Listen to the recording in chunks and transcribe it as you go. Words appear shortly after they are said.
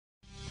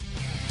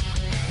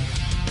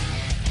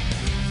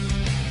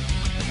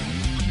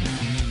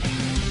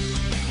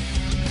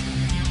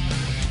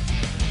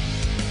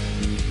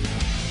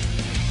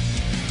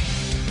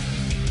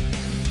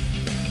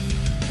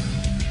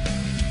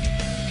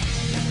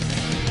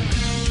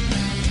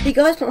Hey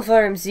guys,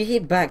 MC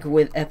here, back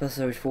with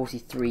episode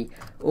 43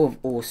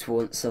 of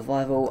Orespawn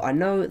Survival. I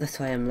know that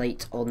I am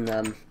late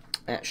on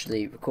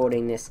actually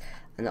recording this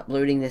and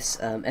uploading this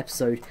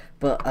episode,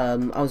 but I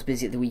was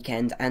busy at the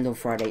weekend and on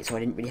Friday, so I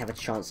didn't really have a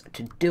chance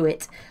to do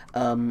it.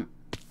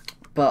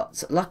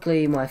 But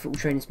luckily my football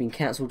training's been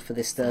cancelled for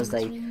this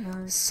Thursday,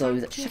 so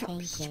that shut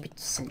up, stupid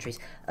sentries.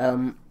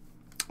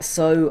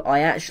 So I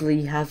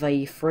actually have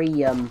a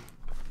free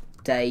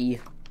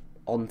day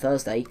on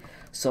Thursday,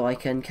 so I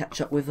can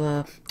catch up with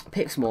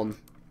Pixmon,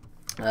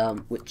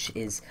 which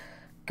is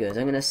good.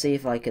 I'm gonna see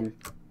if I can.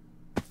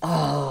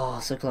 Oh,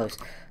 so close!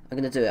 I'm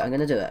gonna do it. I'm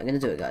gonna do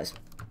it, guys.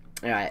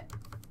 All right.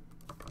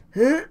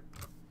 No!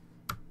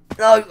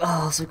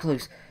 Oh, so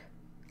close.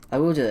 I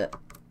will do it.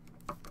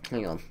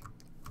 Hang on.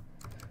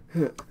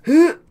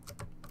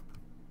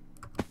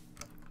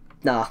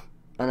 Nah,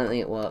 I don't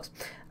think it works.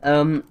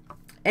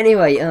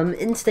 Anyway,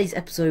 in today's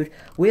episode,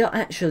 we are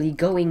actually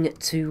going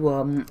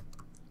to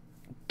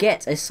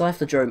get a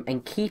Cephadrome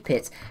and keep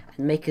it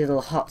and make a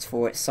little hut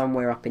for it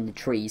somewhere up in the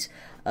trees,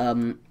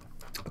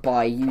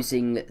 by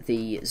using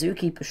the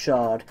zookeeper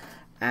shard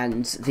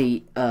and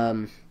the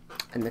and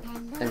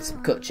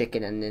some cooked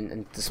chicken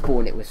and to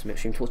spawn it with some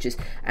extreme torches,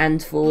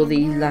 and for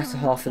the latter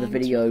half of the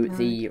video,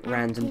 the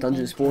random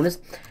dungeon spawners.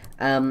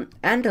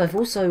 And I've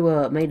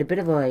also made a bit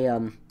of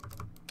a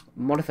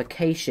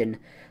modification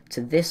to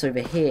this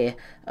over here.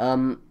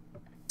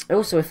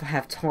 Also, if I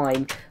have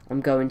time,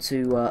 I'm going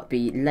to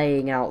be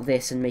laying out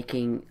this and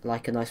making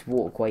like a nice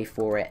walkway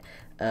for it,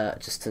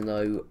 just to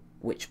know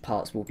which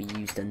parts will be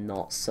used and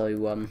not.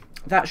 So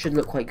that should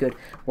look quite good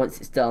once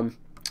it's done.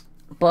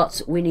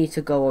 But we need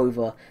to go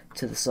over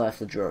to the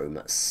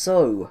Cephadrome.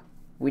 So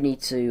we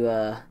need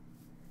to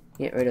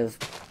get rid of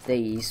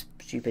these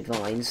stupid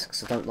vines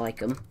because I don't like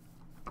them.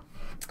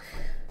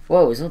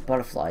 Whoa, there's loads of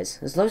butterflies.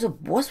 There's loads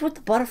of... What's with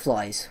the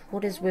butterflies?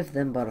 What is with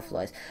them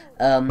butterflies?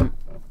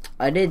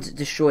 I did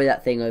destroy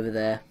that thing over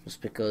there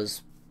just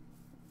because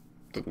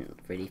I didn't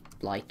really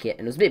like it,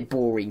 and it was a bit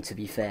boring, to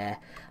be fair.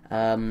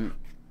 A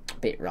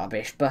bit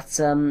rubbish, but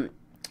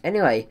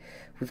anyway,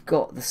 we've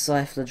got the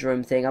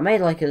Cephadrome thing. I made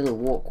like a little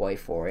walkway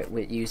for it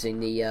with using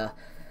the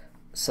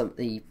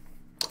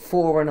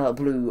Forerunner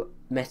blue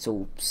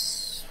metal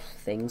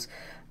things.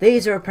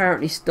 These are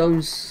apparently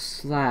stone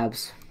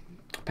slabs,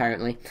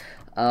 apparently.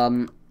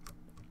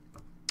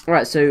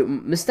 Right, so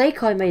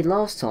mistake I made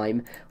last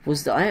time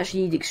was that I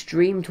actually need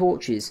extreme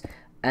torches,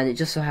 and it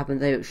just so happened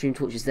there were extreme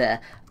torches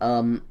there.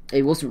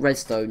 It wasn't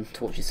redstone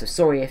torches, so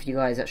sorry if you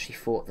guys actually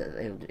thought that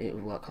it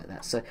would work like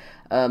that. So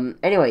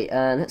anyway,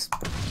 let's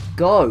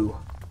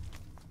go.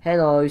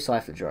 Hello,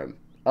 Cephadrome.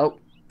 Oh,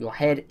 your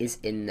head is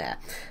in there.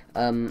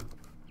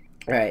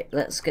 Right,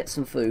 let's get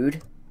some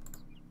food.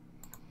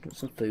 Get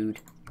some food.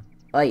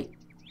 Hey,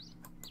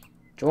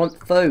 do you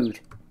want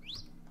food?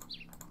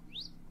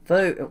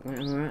 Food. Oh,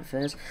 alright,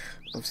 Fairs.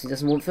 Obviously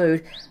doesn't want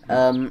food.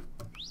 Oh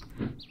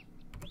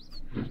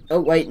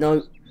wait,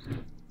 no.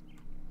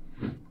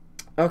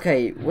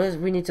 Okay,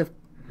 we need to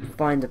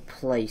find a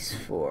place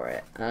for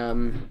it.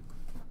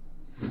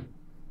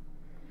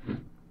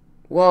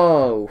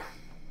 Whoa.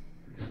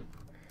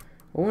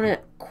 I want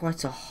it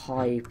quite a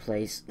high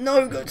place.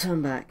 No, go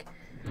turn back.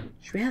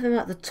 Should we have him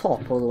at the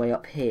top all the way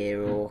up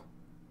here,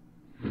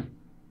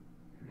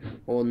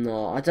 or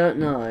not? I don't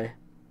know.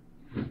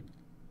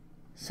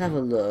 Let's have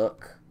a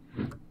look.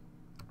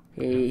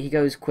 He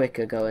goes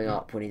quicker going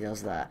up when he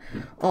does that.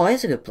 Oh,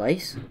 here's a good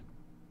place.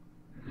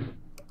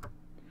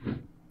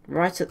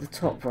 Right at the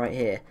top, right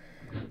here.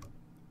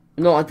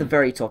 Not at the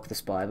very top of the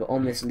spire, but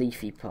on this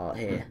leafy part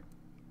here.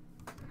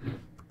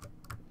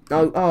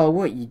 No, oh,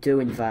 what are you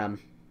doing, fam?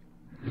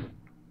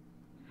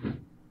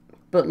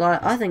 But,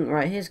 like, I think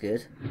right here's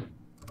good.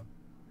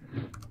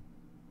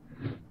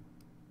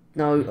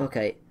 No,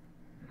 okay.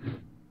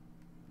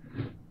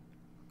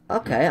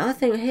 Okay, I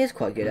think here's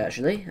quite good,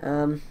 actually.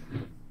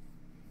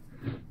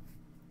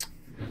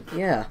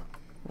 Yeah,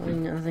 I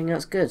think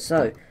that's good.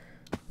 So,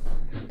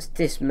 let's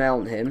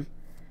dismount him.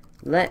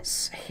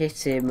 Let's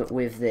hit him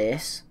with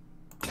this.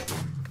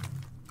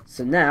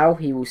 So now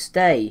he will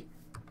stay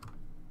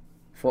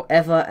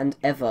forever and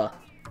ever.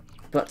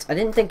 But I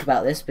didn't think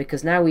about this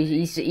because now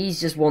he's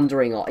just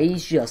wandering off.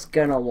 He's just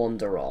gonna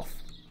wander off.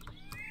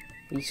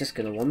 He's just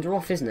gonna wander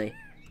off, isn't he?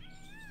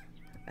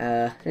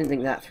 Didn't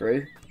think that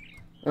through.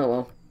 Oh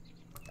well.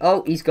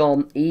 Oh, he's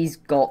gone. He's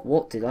got...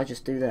 What did I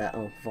just do there?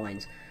 Oh,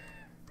 vines.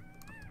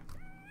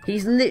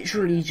 He's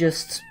literally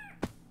just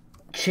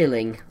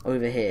chilling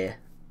over here.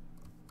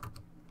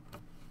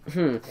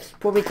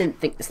 Probably didn't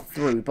think this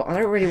through, but I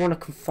don't really want to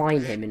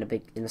confine him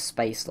in a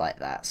space like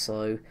that.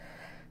 So,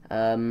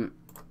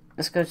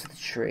 let's go to the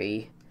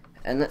tree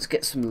and let's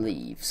get some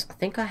leaves. I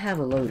think I have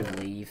a load of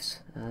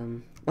leaves.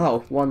 Oh,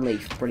 one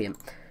leaf. Brilliant.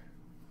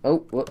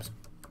 Oh, whoops.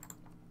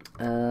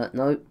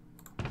 No.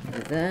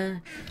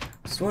 There.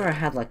 I swear I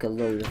had like a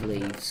load of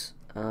leaves.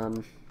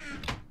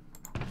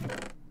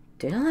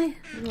 Did I?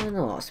 No,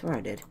 no, I swear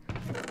I did.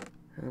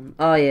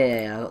 Oh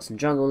yeah, I got some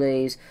jungle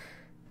leaves.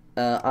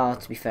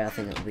 To be fair, I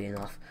think that'll be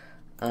enough.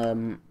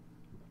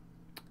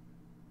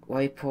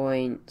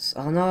 Waypoints.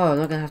 Oh no, I'm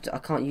not gonna have to. I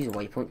can't use a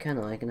waypoint, can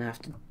I? I'm gonna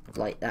have to,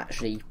 like,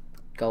 actually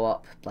go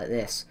up like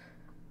this.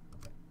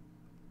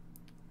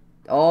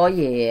 Oh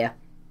yeah.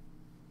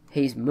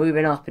 He's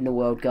moving up in the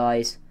world,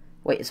 guys.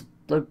 Wait,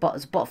 there's a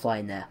butterfly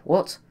in there.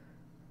 What?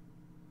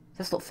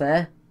 That's not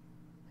fair.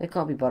 There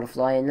can't be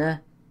butterfly in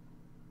there.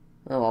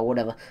 Oh, well,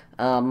 whatever.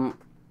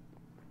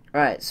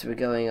 Right, so we're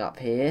going up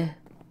here.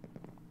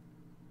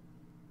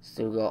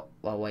 Still got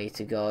a way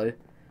to go.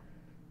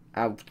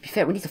 To be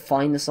fair, we need to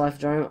find the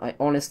Cephadrome. I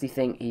honestly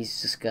think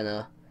he's just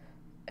gonna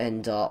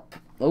end up...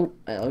 Oh,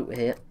 hello, we're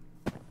here.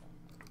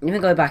 I'm gonna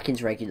go back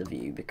into regular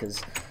view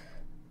because,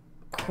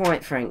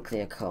 quite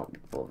frankly, I can't be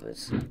bothered.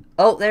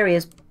 Oh, there he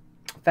is.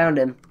 Found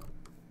him.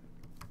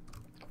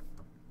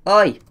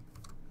 Oi!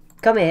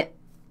 Come here.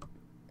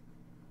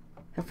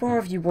 How far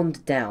have you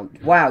wandered down?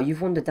 Wow,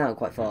 you've wandered down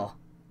quite far.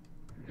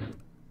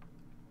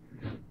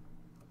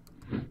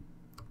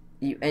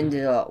 You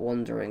ended up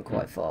wandering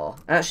quite far.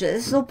 Actually,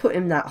 let's not put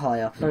him that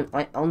high up.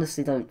 I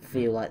honestly don't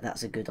feel like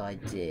that's a good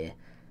idea.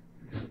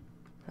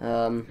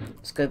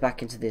 Let's go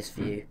back into this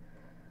view.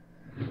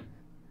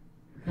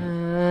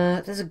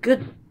 There's a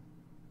good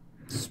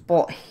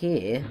spot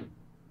here.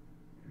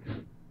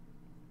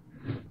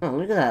 Oh,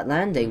 look at that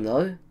landing,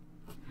 though.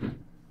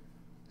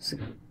 It's a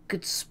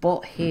good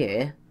spot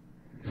here.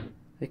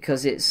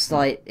 Because it's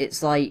like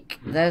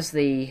there's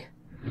the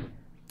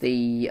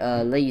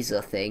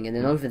laser thing, and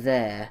then over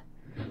there.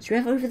 Do you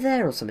have over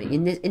there or something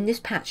in this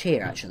patch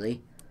here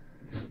actually?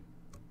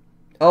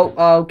 Oh,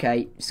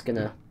 okay. Just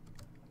gonna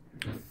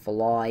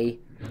fly.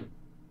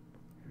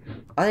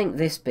 I think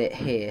this bit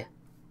here,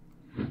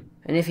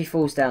 and if he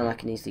falls down, I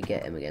can easily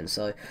get him again.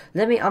 So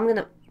I'm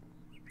gonna.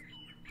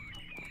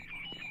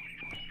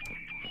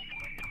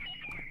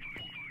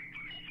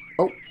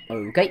 Oh,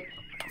 okay.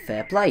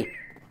 Fair play.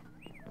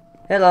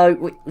 Hello.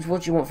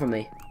 What do you want from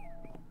me?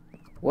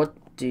 What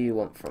do you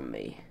want from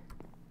me?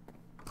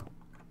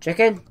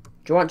 Chicken?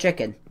 Do you want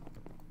chicken?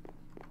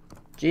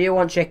 Do you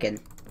want chicken?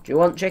 Do you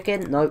want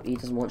chicken? No, he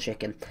doesn't want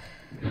chicken.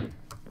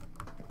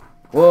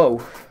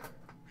 Whoa.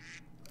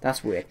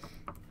 That's weird.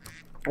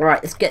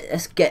 Alright, let's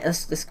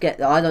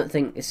get I don't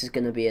think this is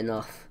gonna be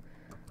enough.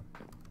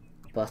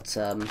 But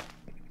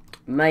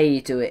may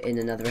do it in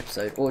another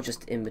episode or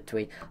just in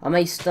between. I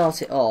may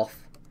start it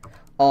off.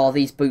 Oh,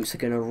 these boots are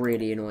gonna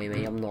really annoy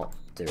me. I'm not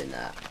doing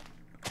that.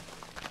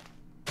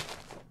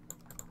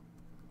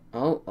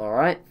 Oh,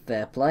 alright,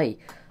 fair play.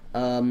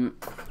 I'm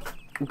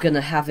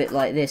gonna have it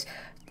like this.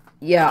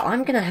 Yeah,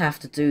 I'm gonna have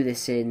to do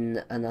this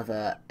in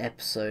another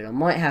episode. I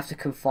might have to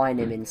confine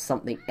him in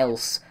something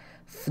else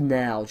for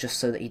now, just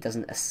so that he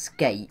doesn't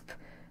escape.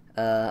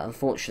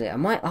 Unfortunately, I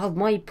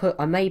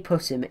may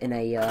put him in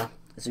a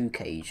zoo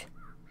cage.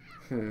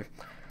 I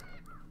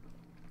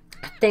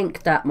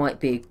think that might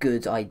be a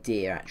good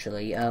idea,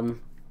 actually.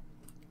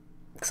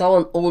 Because I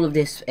want all of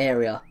this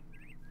area.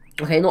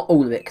 Okay, not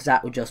all of it, because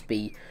that would just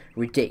be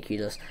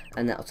ridiculous,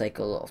 and that'll take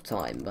a lot of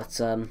time. But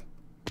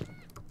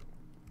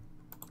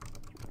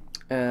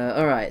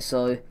alright,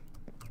 so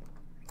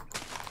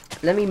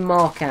let me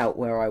mark out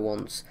where I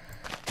want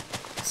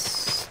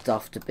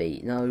stuff to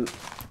be. No,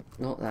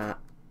 not that.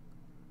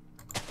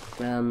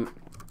 And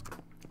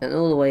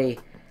all the way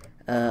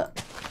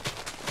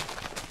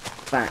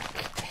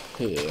back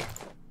here.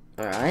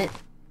 Alright,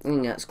 I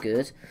think that's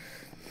good.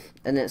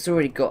 And it's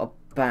already got a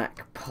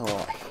back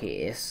part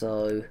here,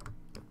 so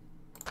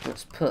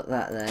let's put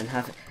that there and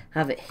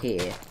have it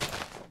here.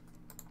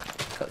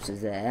 Go to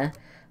there.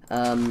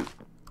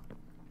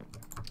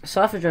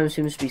 Cephadrome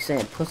seems to be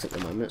saying put at the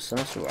moment, so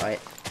that's alright.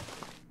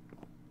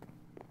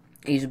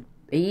 He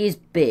is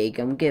big,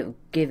 I'm give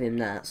him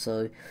that,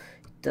 so he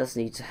does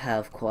need to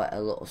have quite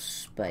a lot of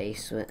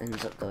space, so it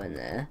ends up going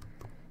there.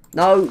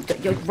 No,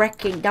 you're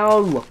wrecking,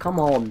 no, come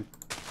on.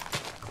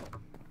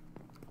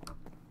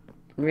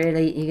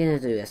 Really? You're gonna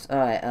do this?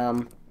 Alright,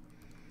 then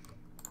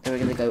we're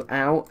gonna go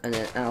out, and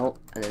then out,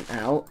 and then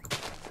out,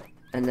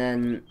 and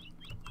then...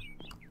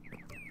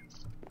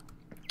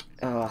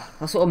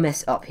 I'll sort of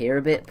mess it up here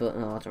a bit, but I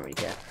don't really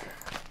care.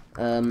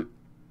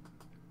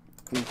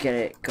 We get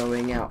it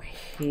going out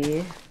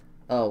here.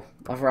 Oh,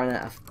 I've run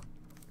out of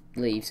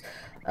leaves.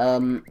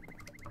 I'm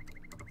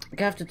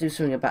gonna have to do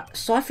something about...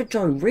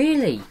 Cephadrome,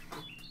 really?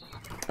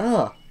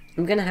 Oh,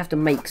 I'm gonna have to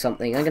make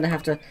something. I'm gonna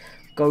have to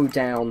go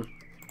down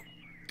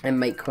and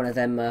make one of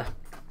them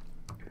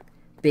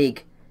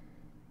big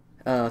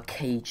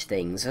cage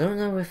things. I don't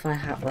know if I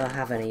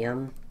have any.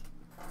 I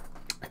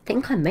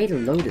think I made a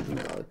load of them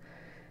though.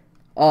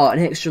 Oh, an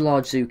extra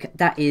large zoo.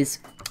 That is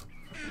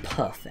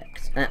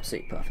perfect.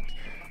 Absolutely perfect.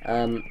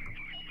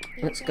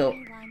 Let's go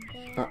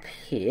up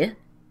here.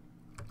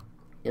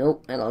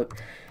 Oh, hello.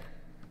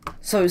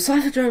 So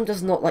Cephadrome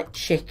does not like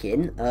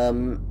chicken.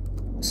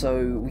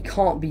 So we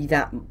can't be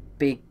that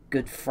big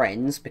good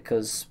friends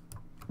because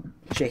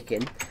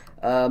chicken.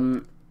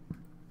 Now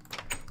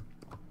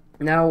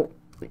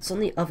it's on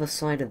the other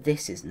side of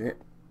this, isn't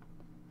it?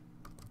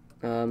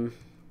 I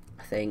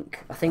think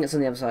it's on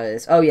the other side of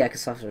this. Oh yeah,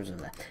 because Cephadrome's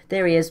over there.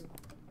 There he is.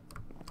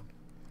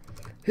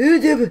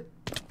 Oh,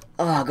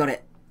 I got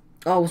it.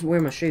 Oh, I wasn't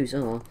wearing my shoes.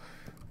 Oh, well.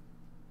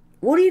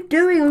 What are you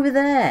doing over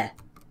there?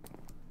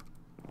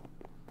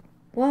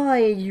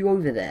 Why are you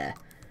over there?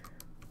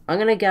 I'm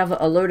going to gather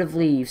a load of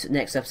leaves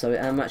next episode,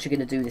 and I'm actually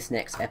going to do this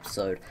next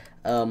episode.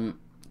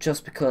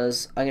 Just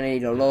because I'm going to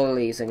need a lot of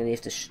leaves, I'm going to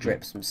have to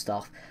strip some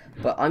stuff.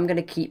 But I'm going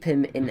to keep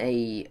him in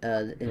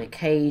a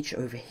cage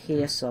over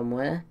here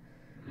somewhere.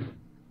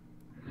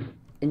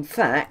 In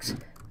fact,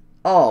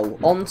 oh,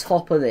 on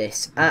top of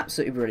this,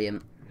 absolutely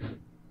brilliant.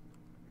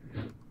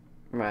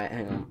 Right,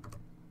 hang on.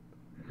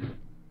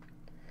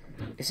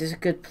 This is a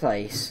good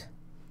place.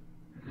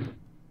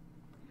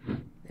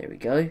 There we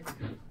go.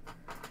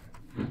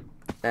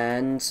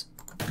 And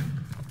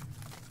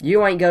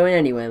you ain't going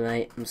anywhere,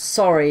 mate. I'm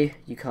sorry,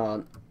 you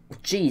can't.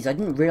 Jeez, I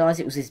didn't realise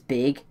it was this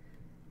big.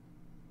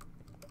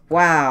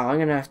 Wow, I'm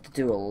gonna have to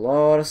do a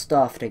lot of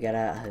stuff to get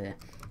out of here.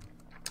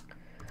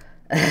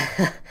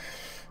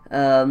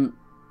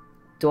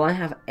 Do I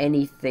have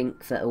anything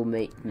that'll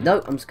make...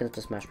 No, I'm just gonna have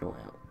to smash them all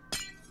out.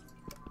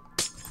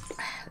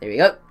 There we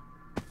go.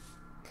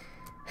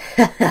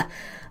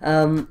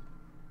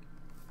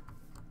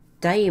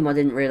 Damn, I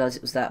didn't realise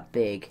it was that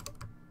big.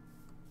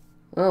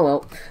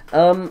 Oh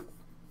well.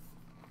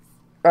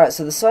 Right,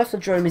 so the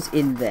Cephadrome is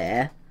in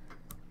there.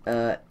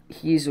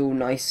 He's all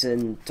nice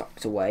and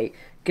tucked away.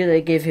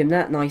 Gonna give him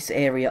that nice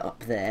area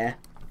up there.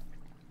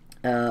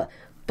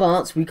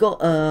 But we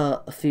got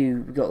we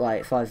got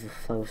like five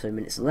or so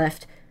minutes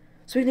left,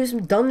 so we can do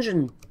some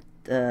dungeon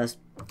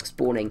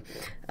spawning.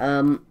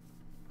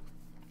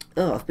 Oh,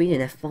 I've been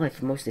in F5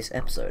 for most of this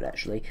episode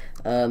actually.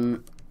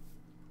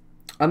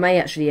 I may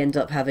actually end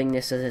up having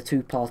this as a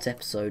two-part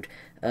episode.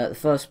 The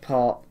first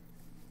part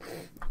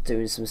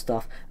doing some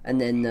stuff, and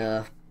then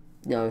you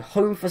know,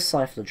 home for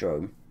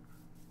Cephadrome.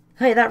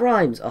 Hey, that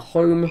rhymes. A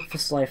home for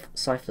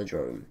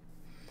Cephadrome.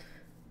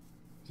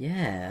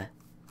 Yeah.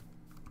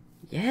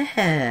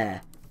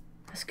 Yeah.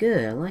 That's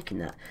good. I'm liking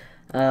that.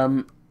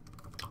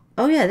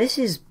 Oh yeah, this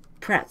is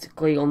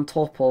practically on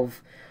top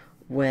of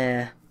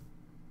where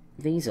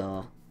these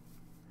are.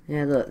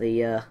 Yeah, look,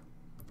 the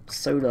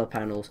solar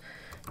panels.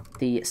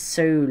 The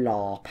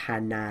solar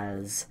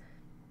panels.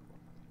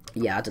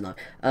 Yeah, I don't know.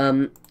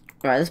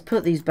 Right, let's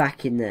put these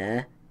back in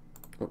there.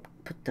 Oh,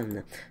 put them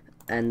there.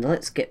 And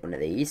let's get one of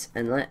these,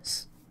 and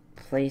let's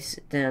place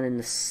it down in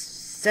the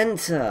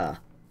center.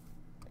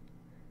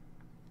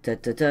 Da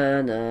da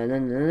da na na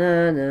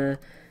na na na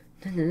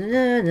na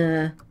na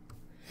na.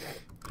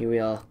 Here we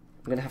are.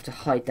 I'm gonna have to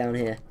hide down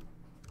here.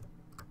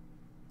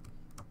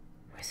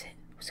 Where is it?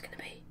 What's it gonna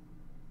be?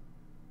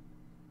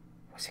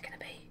 What's it gonna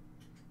be?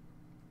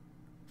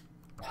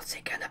 What's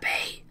it gonna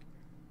be?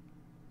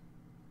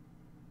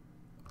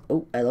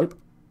 Oh, hello.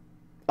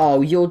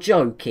 Oh, you're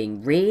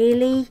joking,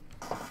 really?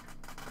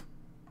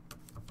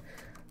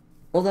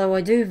 Although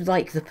I do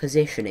like the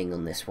positioning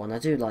on this one, I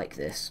do like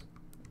this.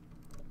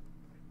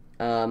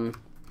 I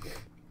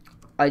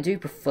do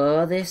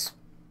prefer this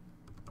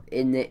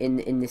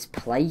in this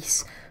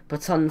place,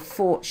 but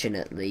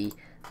unfortunately,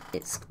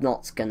 it's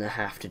not gonna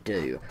have to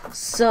do.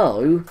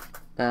 So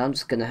I'm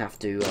just gonna have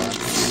to. Do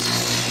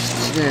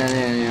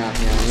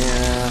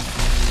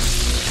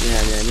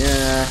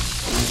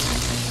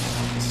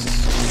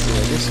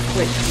this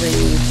quickly.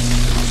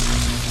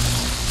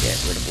 Get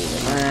rid of all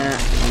of that.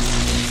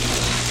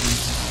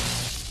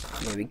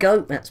 There we go,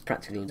 that's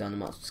practically all done. I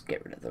might just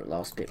get rid of the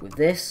last bit with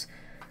this.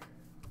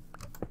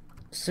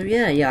 So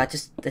yeah, I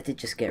did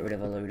just get rid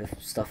of a load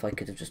of stuff I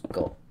could have just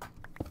got.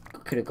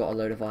 Could have got a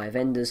load of Eye of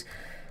Enders,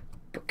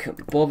 but couldn't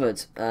be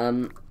bothered.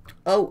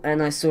 Oh,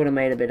 and I sort of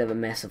made a bit of a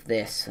mess of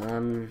this.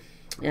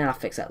 Yeah, I'll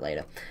fix that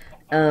later.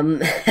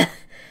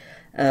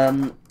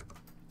 Alright,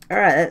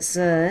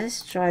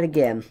 let's try it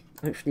again.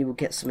 Hopefully we'll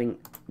get something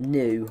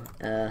new,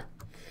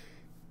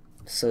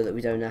 so that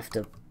we don't have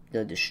to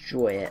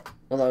destroy it.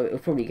 Although it'll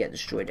probably get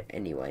destroyed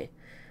anyway.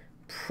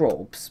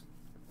 Probs.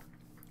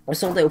 Or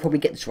something that will probably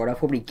get destroyed. I'll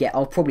probably get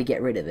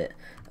rid of it.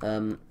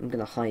 I'm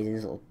gonna hide in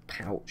this little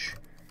pouch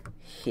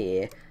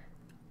here.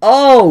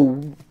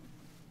 Oh!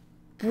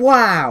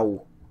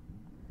 Wow!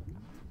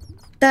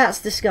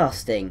 That's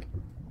disgusting.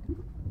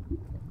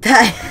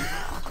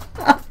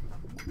 That.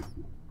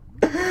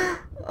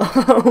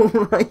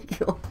 Oh my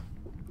god!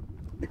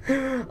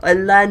 I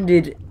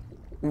landed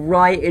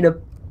right in a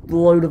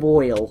load of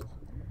oil.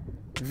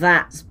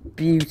 That's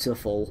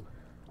beautiful.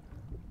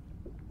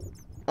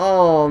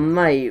 Oh,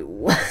 mate.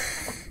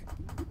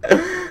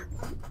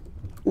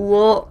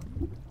 What?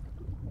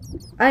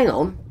 Hang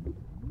on.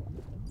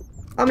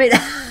 I mean,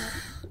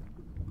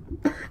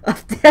 I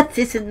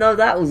didn't know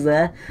that was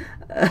there.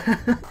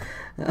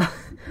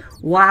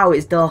 Wow,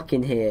 it's dark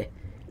in here.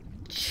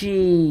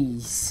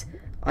 Jeez.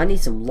 I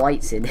need some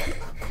lights in.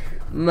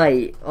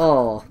 Mate,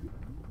 oh.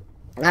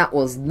 That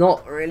was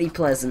not really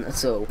pleasant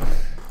at all.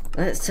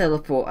 Let's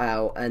teleport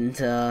out and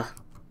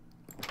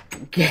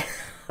get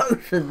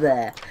over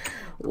there.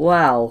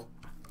 Wow.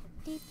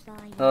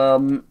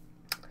 Don't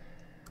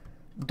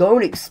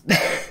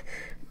expect,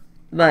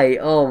 mate.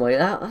 Oh my.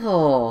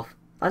 Oh,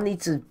 I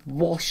need to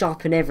wash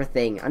up and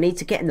everything. I need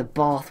to get in the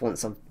bath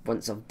once I'm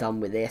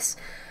done with this.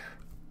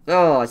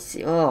 Oh,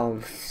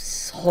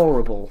 it's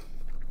horrible.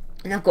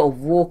 And I've got to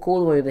walk all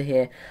the way over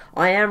here.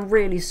 I am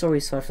really sorry,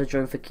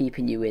 Cephadrome, for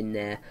keeping you in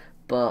there,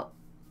 but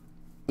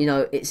you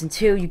know, it's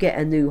until you get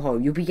a new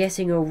home. You'll be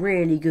getting a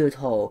really good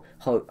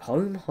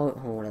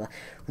whatever,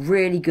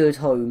 really good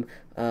home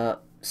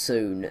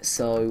soon.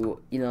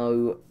 So you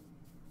know,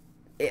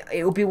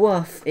 it'll be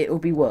worth it.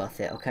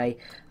 Okay.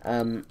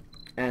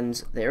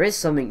 And there is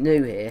something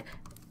new here.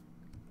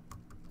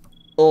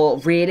 Or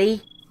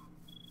really,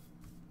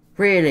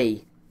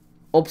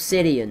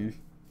 obsidian.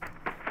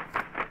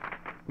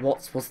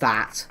 What was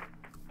that?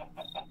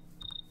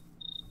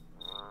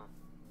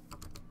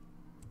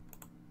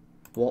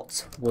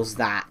 What was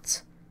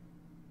that?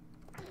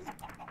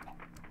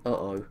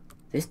 Uh-oh.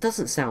 This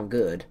doesn't sound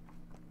good.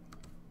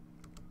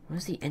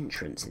 Where's the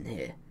entrance in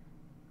here?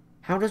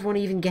 How does one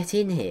even get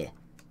in here?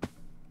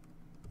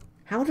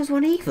 How does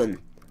one even?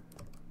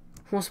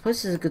 Well, I suppose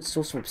this is a good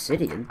source of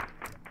obsidian.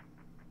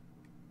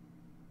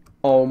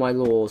 Oh my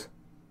lord.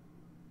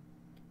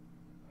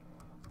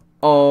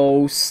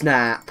 Oh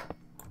snap.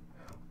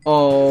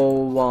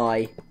 Oh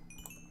my.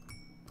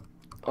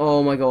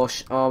 Oh my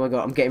gosh. Oh my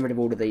god. I'm getting rid of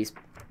all of these.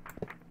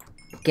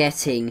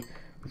 Getting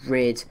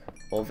rid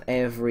of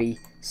every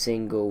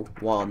single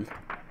one.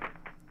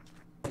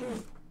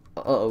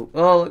 Uh-oh.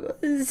 Oh,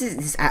 this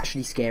is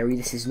actually scary.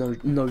 This is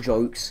no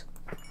jokes.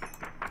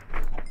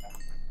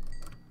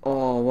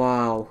 Oh,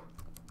 wow.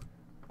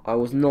 I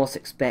was not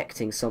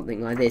expecting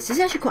something like this. This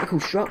is actually quite a cool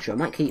structure. I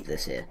might keep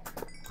this here.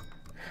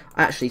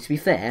 Actually, to be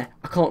fair,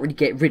 I can't really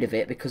get rid of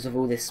it because of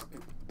all this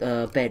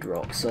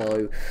bedrock.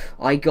 So,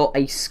 I got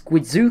a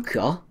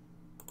squidzuka.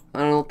 I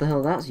don't know what the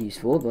hell that's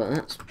used for, but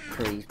that's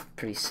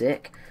pretty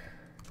sick.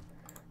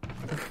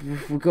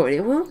 We've got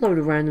a load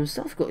of random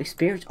stuff. We've got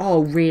experience.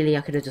 Oh, really?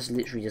 I could have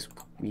literally just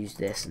used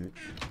this and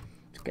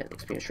get the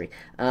experience tree.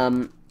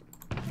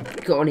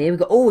 Got on here. We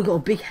got a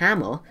big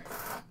hammer.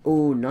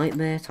 Oh,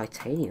 nightmare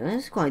titanium.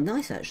 That's quite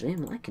nice actually.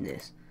 I'm liking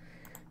this.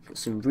 Got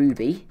some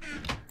ruby.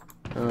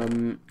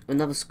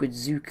 Another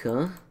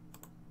squidzuka.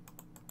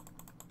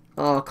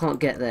 Oh, I can't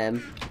get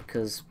them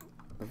because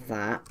of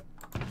that.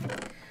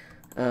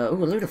 Oh,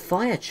 a load of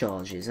fire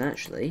charges,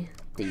 actually.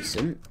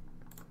 Decent.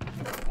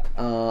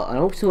 An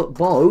ultimate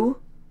bow.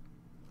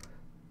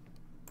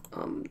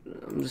 I'm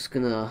just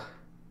gonna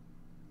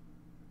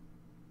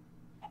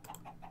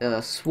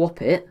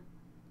swap it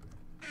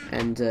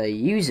and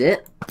use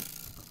it.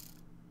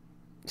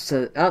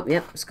 So, oh,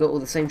 yep, it's got all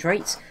the same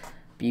traits.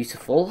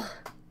 Beautiful.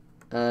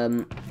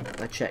 I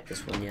checked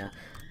this one, yeah.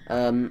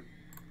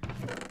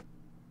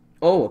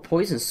 Oh, a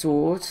poison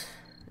sword.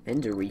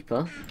 Ender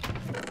Reaper.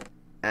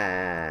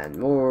 And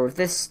more of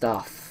this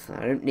stuff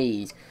I don't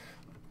need.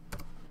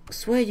 I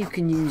swear you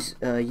can use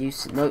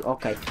no,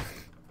 okay.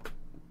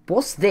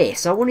 What's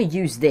this? I want to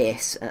use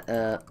this,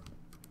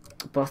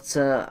 but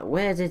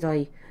where did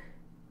I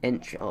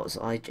enter? Oh,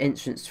 so I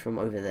entranced from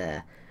over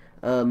there.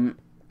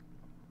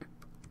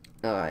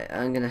 Alright,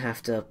 I'm gonna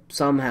have to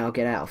somehow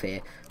get out of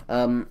here.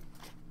 No,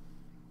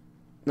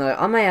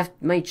 I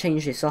may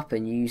change this up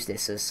and use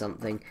this as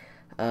something.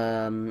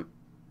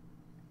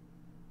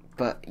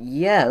 But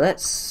yeah,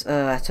 let's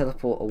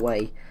teleport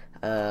away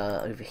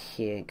over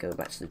here and go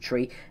back to the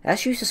tree.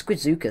 Let's use the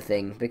Squidzuka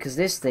thing because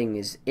this thing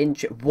is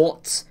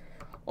what?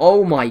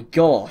 Oh my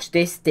gosh,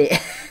 this thing.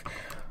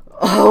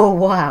 Oh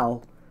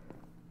wow.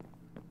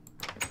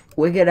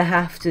 We're gonna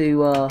have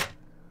to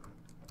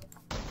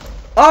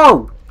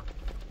oh!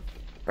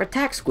 They're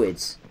attack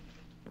squids.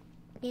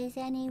 Is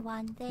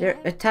anyone there? They're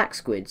attack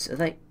squids. Are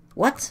they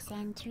what?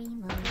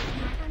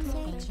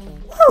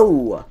 Whoa!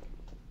 Whoa!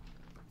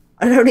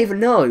 I don't even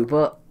know,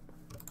 but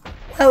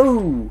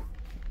whoa!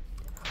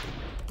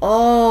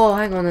 Oh,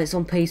 hang on, it's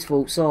on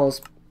peaceful.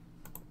 Soz.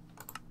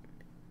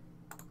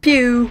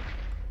 Pew!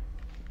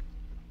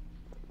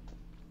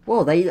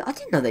 Whoa, I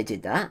didn't know they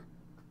did that.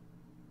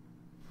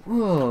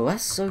 Whoa,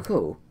 that's so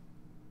cool.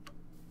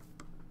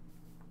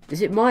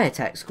 Is it my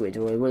attack squid,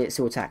 or will it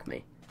still attack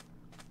me?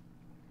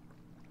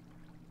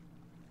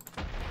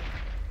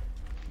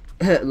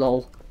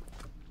 Lol.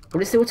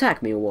 Will it still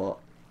attack me, or what?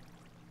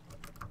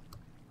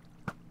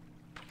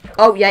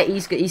 Oh, yeah,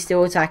 he's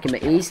still attacking me.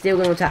 He's still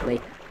going to attack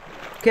me.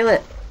 Kill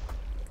it.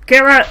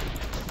 Kill it!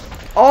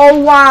 Oh,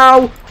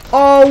 wow!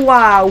 Oh,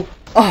 wow!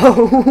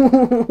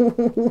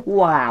 Oh,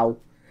 wow!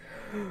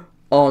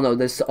 Oh no,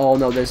 there's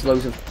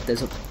loads of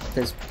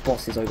there's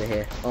bosses over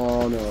here.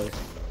 Oh no.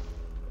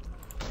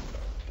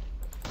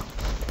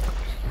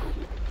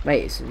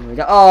 Wait,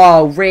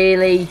 oh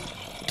really?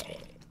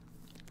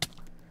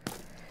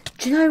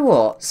 Do you know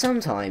what?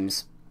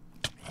 Sometimes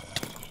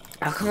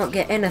I can't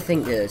get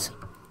anything good.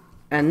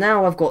 And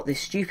now I've got this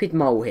stupid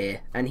mole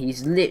here, and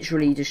he's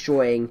literally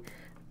destroying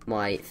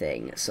my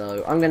thing.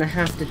 So I'm gonna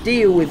have to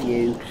deal with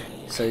you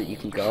so that you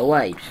can go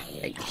away.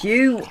 Thank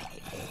you.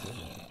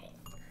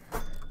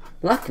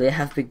 Luckily, I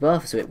have Big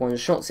Bertha, so it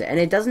one-shots it, and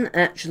it doesn't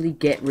actually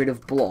get rid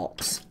of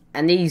blocks.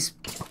 And these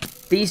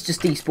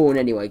just despawn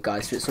anyway,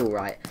 guys, so it's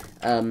alright.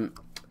 They're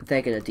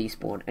gonna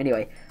despawn.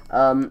 Anyway,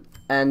 and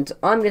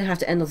I'm gonna have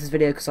to end off this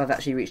video because I've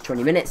actually reached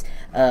 20 minutes.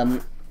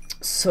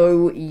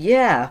 So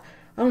yeah,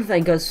 I want to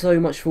thank you guys so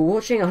much for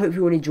watching. I hope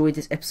you all enjoyed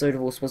this episode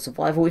of Orespawn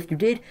Survival. If you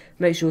did,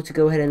 make sure to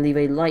go ahead and leave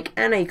a like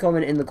and a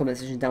comment in the comment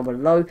section down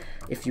below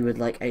if you would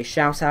like a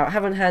shout out. I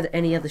haven't had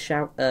any other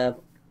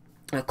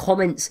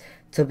comments,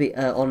 to be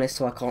honest,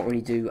 so I can't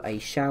really do a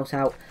shout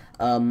out.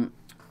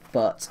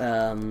 But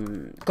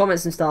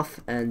comments and stuff,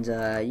 and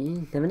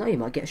you never know, you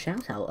might get a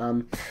shout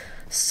out.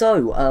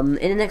 So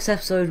in the next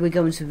episode, we're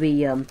going to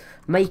be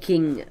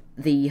making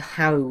the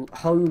house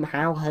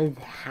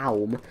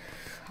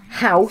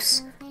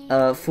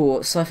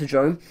for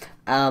Cephadrome,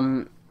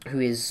 who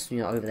is, you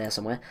know, over there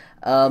somewhere.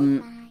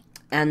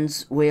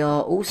 And we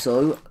are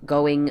also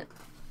going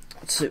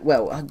to,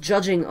 well,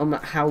 judging on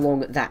how long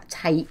that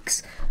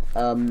takes,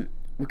 we're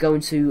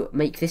going to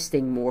make this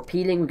thing more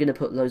appealing. We're going to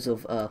put loads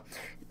of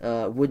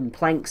wooden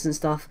planks and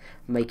stuff,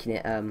 making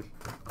it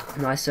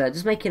nicer,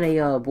 just making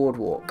a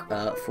boardwalk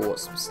for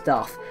some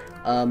stuff.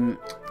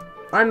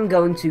 I'm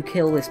going to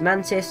kill this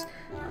mantis,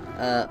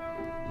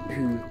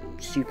 who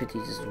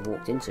stupidly just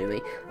walked into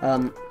me,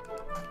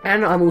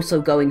 and I'm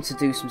also going to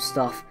do some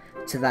stuff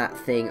to that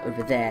thing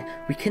over there.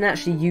 We can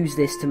actually use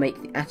this to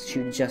make the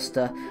attitude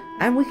adjuster,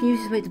 and we can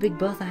use it to make the Big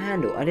Bertha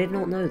handle. I did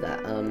not know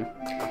that.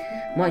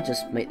 Might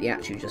just make the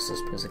attitude adjuster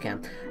because I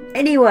can.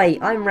 Anyway,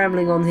 I'm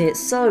rambling on here,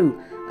 so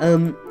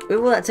with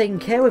all that taken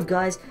care of,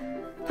 guys,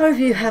 hope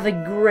you have a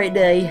great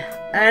day,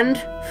 and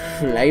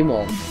flame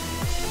on.